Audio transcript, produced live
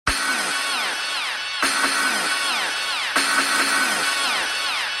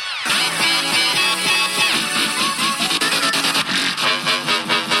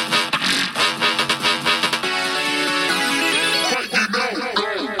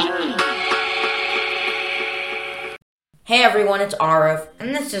Hey everyone, it's Arav,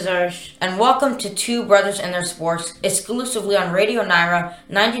 And this is Arsh. and welcome to Two Brothers and Their Sports, exclusively on Radio Naira,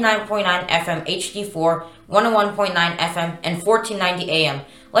 99.9 FM HD4, 101.9 FM, and 1490 AM.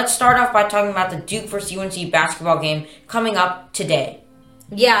 Let's start off by talking about the Duke vs. UNC basketball game coming up today.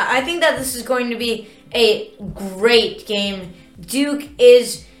 Yeah, I think that this is going to be a great game. Duke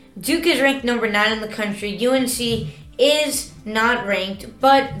is ranked number 9 in the country. UNC is not ranked,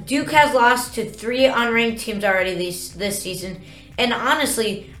 but Duke has lost to 3 unranked teams already this season. And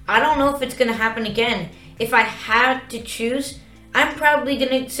honestly, I don't know if it's going to happen again. If I had to choose, I'm probably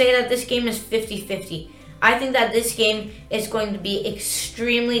going to say that this game is 50-50. I think that this game is going to be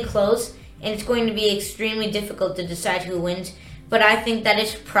extremely close, and it's going to be extremely difficult to decide who wins. But I think that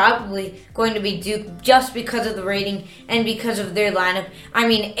it's probably going to be Duke just because of the rating and because of their lineup. I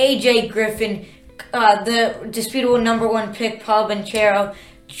mean, AJ Griffin, the disputable number 1 pick, Paul Banchero.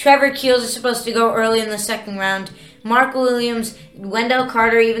 Trevor Keels is supposed to go early in the second round. Mark Williams, Wendell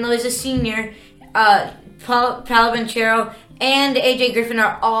Carter, even though he's a senior, Paul Banchero, and AJ Griffin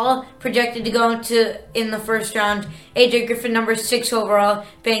are all projected to go in the first round. AJ Griffin number 6 overall,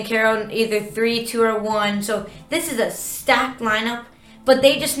 Banchero either 3, 2, or 1. So this is a stacked lineup, but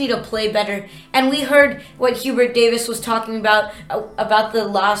they just need to play better. And we heard what Hubert Davis was talking about the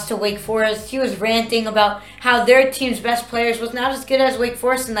loss to Wake Forest. He was ranting about how their team's best players was not as good as Wake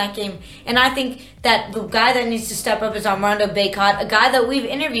Forest in that game. And I think that the guy that needs to step up is Armando Bacot, a guy that we've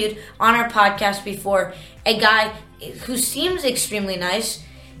interviewed on our podcast before, a guy who seems extremely nice,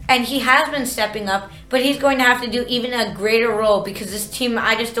 and he has been stepping up, but he's going to have to do even a greater role because this team,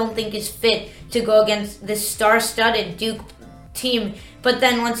 I just don't think, is fit to go against this star-studded Duke team. But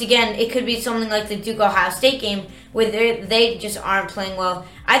then, once again, it could be something like the Duke-Ohio State game where they just aren't playing well.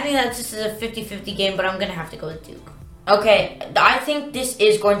 I think that this is a 50-50 game, but I'm going to have to go with Duke. Okay, I think this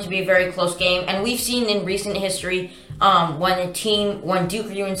is going to be a very close game, and we've seen in recent history when Duke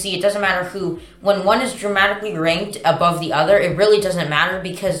or UNC, it doesn't matter who, when one is dramatically ranked above the other, it really doesn't matter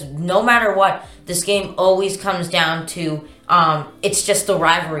because no matter what, this game always comes down to, it's just the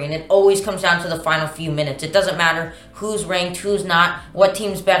rivalry, and it always comes down to the final few minutes. It doesn't matter who's ranked, who's not, what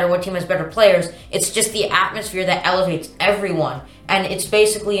team's better, what team has better players. It's just the atmosphere that elevates everyone, and it's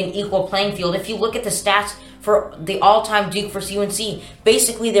basically an equal playing field. If you look at the stats for the all-time Duke versus UNC,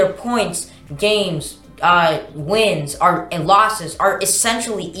 basically their points, games, wins and losses are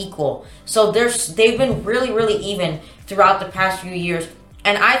essentially equal. So they've been really, really even throughout the past few years.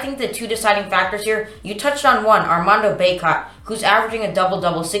 And I think the two deciding factors here, you touched on one, Armando Bacot, who's averaging a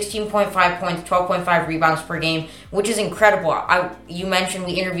double-double, 16.5 points, 12.5 rebounds per game, which is incredible. You mentioned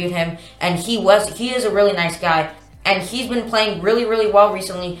we interviewed him, and he is a really nice guy. And he's been playing really, really well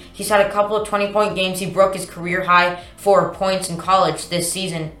recently. He's had a couple of 20-point games. He broke his career high for points in college this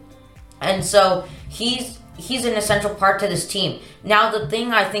season. And so he's an essential part to this team. Now, the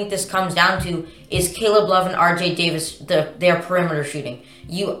thing I think this comes down to is Caleb Love and RJ Davis, their perimeter shooting.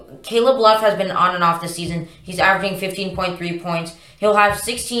 Caleb Love has been on and off this season. He's averaging 15.3 points. He'll have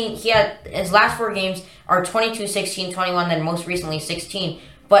 16. His last 4 games are 22, 16, 21, then most recently 16.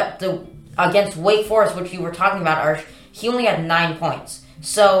 But against Wake Forest, which you were talking about, Arsh, he only had 9 points.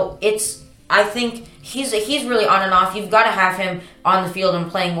 So I think he's really on and off. You've got to have him on the field and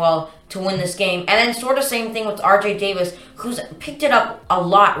playing well to win this game. And then sort of same thing with RJ Davis, who's picked it up a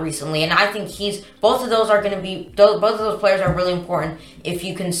lot recently. And I think both of those players are really important if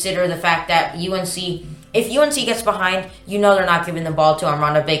you consider the fact that if UNC gets behind, they're not giving the ball to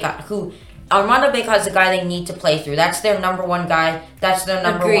Armando Bacot, Armando Bacot is the guy they need to play through. That's their number 1 guy. That's their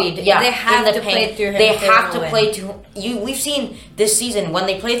number Agreed. 1. Yeah, they have to play through him. They have to play to you. We've seen this season when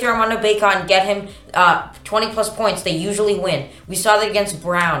they play through Armando Bacot and get him 20-plus points, they usually win. We saw that against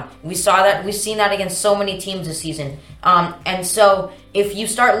Brown. We've seen that against so many teams this season. And so if you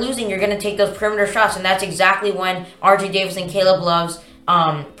start losing, you're going to take those perimeter shots, and that's exactly when RJ Davis and Caleb Love's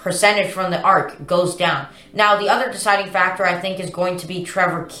percentage from the arc goes down. Now, the other deciding factor, I think, is going to be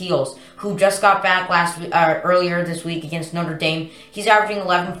Trevor Keels, who just got back earlier this week against Notre Dame. He's averaging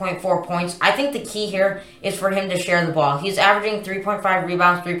 11.4 points. I think the key here is for him to share the ball. He's averaging 3.5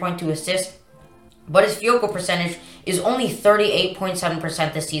 rebounds, 3.2 assists, but his field goal percentage is only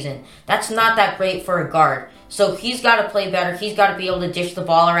 38.7% this season. That's not that great for a guard. So he's got to play better. He's got to be able to dish the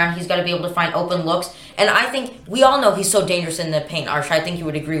ball around. He's got to be able to find open looks. And I think we all know he's so dangerous in the paint. Arsh, I think you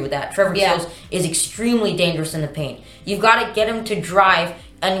would agree with that. Trevor Keels is extremely dangerous in the paint. You've got to get him to drive.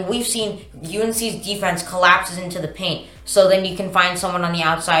 And we've seen UNC's defense collapses into the paint. So then you can find someone on the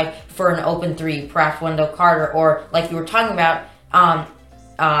outside for an open 3, perhaps Wendell Carter, or like you were talking about,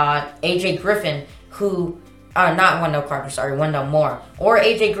 AJ Griffin, not Wendell Carter, Wendell Moore. Or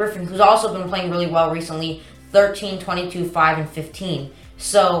AJ Griffin, who's also been playing really well recently. 13, 22, 5, and 15.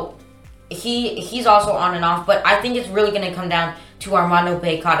 So he's also on and off, but I think it's really going to come down to Armando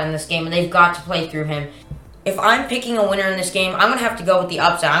Bacot in this game, and they've got to play through him. If I'm picking a winner in this game, I'm going to have to go with the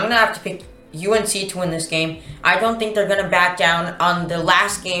upset. I'm going to have to pick UNC to win this game. I don't think they're going to back down on the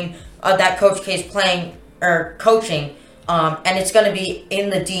last game that Coach K is playing or coaching, and it's going to be in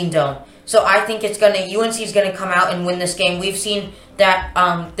the Dean Dome. So I think UNC is going to come out and win this game. We've seen that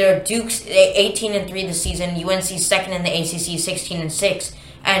they're Duke's 18-3 this season. UNC's second in the ACC, 16-6.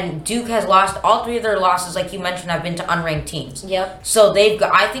 And Duke has lost all three of their losses, like you mentioned, have been to unranked teams. Yep. So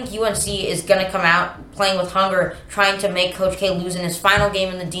I think UNC is going to come out playing with hunger, trying to make Coach K lose in his final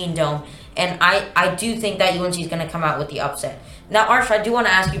game in the Dean Dome. And I do think that UNC is going to come out with the upset. Now, Arsh, I do want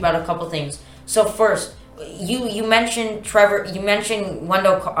to ask you about a couple things. So first, you mentioned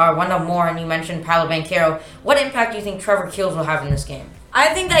Wendell Moore, and you mentioned Paolo Banchero. What impact do you think Trevor Keels will have in this game?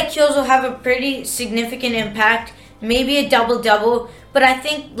 I think that Keels will have a pretty significant impact, maybe a double-double, but I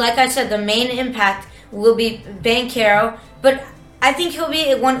think, like I said, the main impact will be Banchero, but I think he'll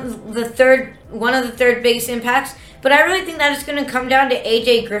be one of the third biggest impacts, but I really think that it's going to come down to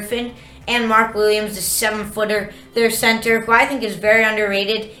A.J. Griffin and Mark Williams, the 7-footer, their center, who I think is very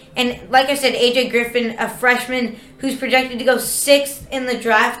underrated. And like I said, A.J. Griffin, a freshman who's projected to go 6th in the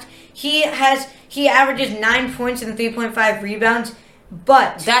draft, he averages 9 points and 3.5 rebounds,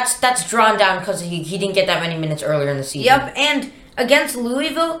 but that's drawn down because he didn't get that many minutes earlier in the season. Yep, and against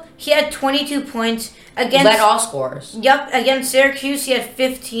Louisville, he had 22 points. Led all scorers. Yep, against Syracuse, he had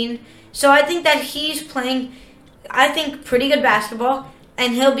 15. So I think that he's playing, pretty good basketball,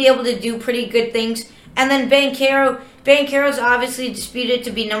 and he'll be able to do pretty good things. And then Banchero's obviously disputed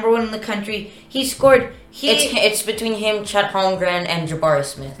to be number 1 in the country. It's between him, Chet Holmgren, and Jabari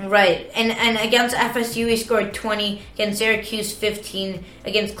Smith. Right, and against FSU he scored 20, against Syracuse 15,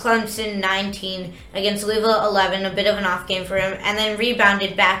 against Clemson 19, against Louisville 11, a bit of an off game for him, and then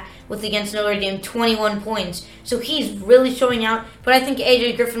rebounded back with against Notre Dame 21 points. So he's really showing out, but I think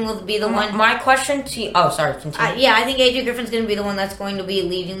A.J. Griffin will be the one. My question to you, continue. I think A.J. Griffin's going to be the one that's going to be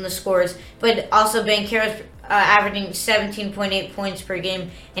leading the scores, but also Banchero's averaging 17.8 points per game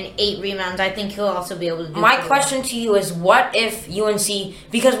and 8 rebounds. I think he'll also be able to do My question to you is, what if UNC,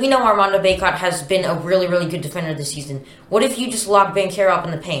 because we know Armando Bacot has been a really, really good defender this season, what if you just lock Banchero up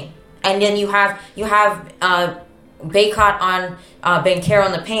in the paint? And then you have Bacot on Banchero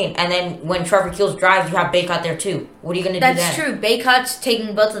in the paint, and then when Trevor Keels drives, you have Bacot there too. What are you going to do then? That's true. Bacot's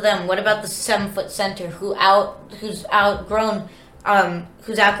taking both of them. What about the 7-foot center who's outgrown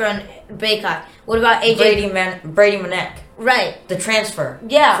Bacot? What about AJ? Brady Manek. Right. The transfer.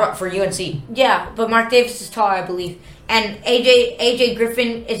 Yeah. For UNC. Yeah, but Mark Davis is tall, I believe. And AJ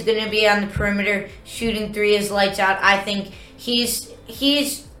Griffin is going to be on the perimeter shooting 3 as lights out. I think his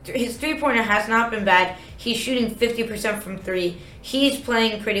 3-pointer has not been bad. He's shooting 50% from 3. He's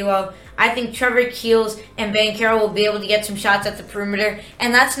playing pretty well. I think Trevor Keels and Banchero will be able to get some shots at the perimeter,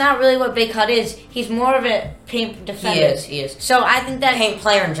 and that's not really what Bacot is. He's more of a paint defender. He is. So I think that paint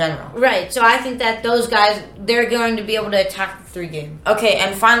player in general. Right. So I think that those guys, they're going to be able to attack the 3 game. Okay,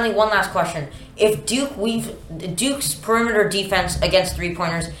 and finally, one last question. If Duke's perimeter defense against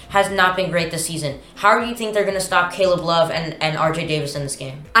 3-pointers has not been great this season, how do you think they're going to stop Caleb Love and RJ Davis in this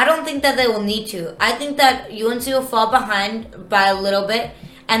game? I don't think that they will need to. I think that UNC will fall behind by a little bit,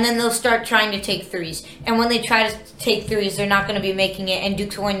 and then they'll start trying to take threes. And when they try to take threes, they're not going to be making it, and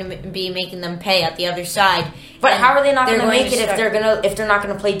Duke's going to be making them pay at the other side. But how are they not going to make it if they're not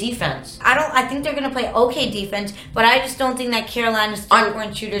going to play defense? I think they're going to play okay defense, but I just don't think that Carolina's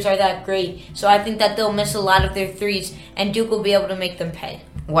 3-point shooters are that great. So I think that they'll miss a lot of their threes, and Duke will be able to make them pay.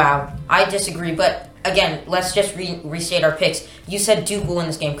 Wow, I disagree, but again, let's just restate our picks. You said Duke will win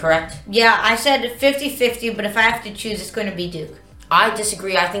this game, correct? Yeah, I said 50-50, but if I have to choose, it's going to be Duke. I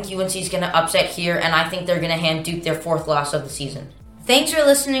disagree. I think UNC is going to upset here, and I think they're going to hand Duke their 4th loss of the season. Thanks for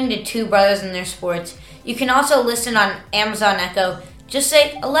listening to Two Brothers and Their Sports. You can also listen on Amazon Echo. Just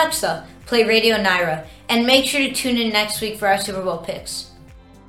say, Alexa, play Radio Naira, and make sure to tune in next week for our Super Bowl picks.